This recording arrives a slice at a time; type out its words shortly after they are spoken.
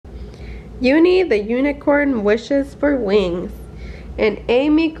Uni the Unicorn Wishes for Wings. An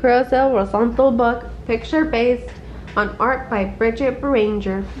Amy KROUSE ROSENTHAL book, picture based on art by BRIGETTE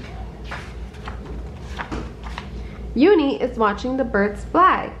BARRAGER. Uni is watching the birds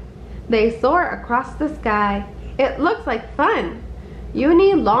fly. They soar across the sky. It looks like fun.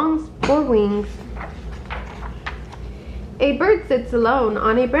 Uni longs for wings. A bird sits alone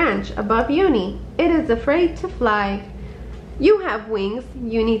on a branch above Uni. It is afraid to fly. You have wings,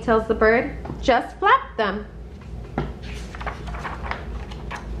 Uni tells the bird. Just flap them.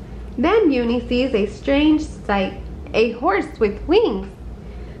 Then Uni sees a strange sight, a horse with wings.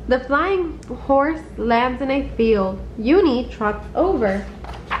 The flying horse lands in a field. Uni trots over.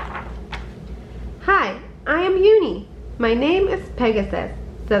 Hi, I am Uni. My name is Pegasus,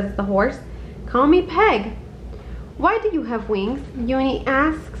 says the horse. Call me Peg. Why do you have wings? Uni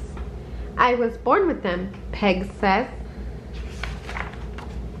asks. I was born with them, Peg says.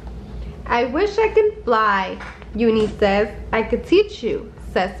 I wish I could fly, Uni says. I could teach you,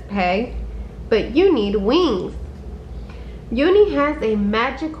 says Peg. But you need wings. Uni has a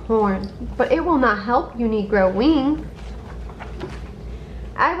magic horn, but it will not help Uni grow wings.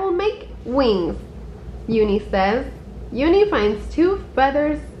 I will make wings, Uni says. Uni finds 2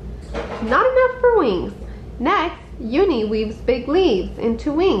 feathers, not enough for wings. Next, Uni weaves big leaves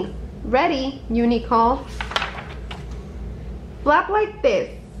into wings. Ready, Uni calls. Flap like this.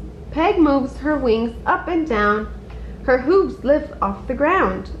 Peg moves her wings up and down. Her hooves lift off the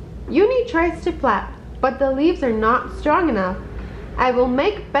ground. Uni tries to flap, but the leaves are not strong enough. I will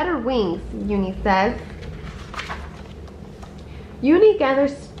make better wings, Uni says. Uni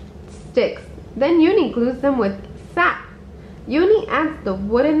gathers sticks. Then Uni glues them with sap. Uni adds the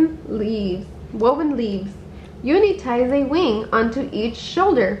woven leaves. Uni ties a wing onto each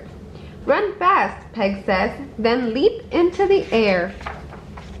shoulder. Run fast, Peg says, then leap into the air.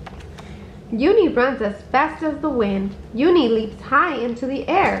 Uni runs as fast as the wind. Uni leaps high into the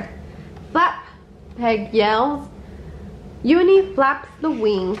air. Flap, Peg yells. Uni flaps the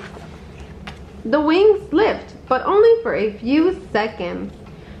wings. The wings lift, but only for a few seconds.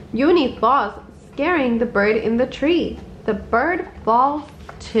 Uni falls, scaring the bird in the tree. The bird falls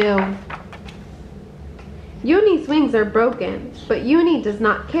too. Uni's wings are broken, but Uni does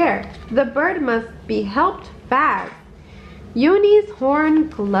not care. The bird must be helped fast. Uni's horn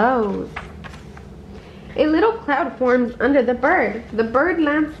glows. A little cloud forms under the bird. The bird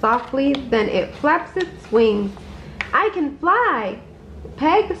lands softly, then it flaps its wings. I can fly!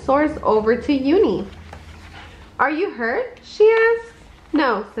 Peg soars over to Uni. Are you hurt? She asks.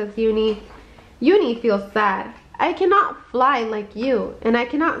 No, says Uni. Uni feels sad. I cannot fly like you, and I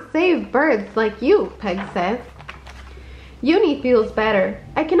cannot save birds like you, Peg says. Uni feels better.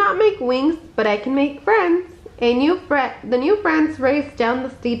 I cannot make wings, but I can make friends. The new friends race down the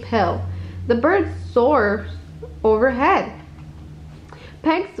steep hill. The bird soars overhead.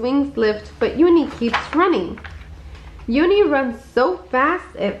 Peg's wings lift, but Uni keeps running. Uni runs so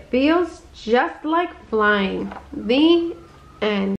fast it feels just like flying. The end.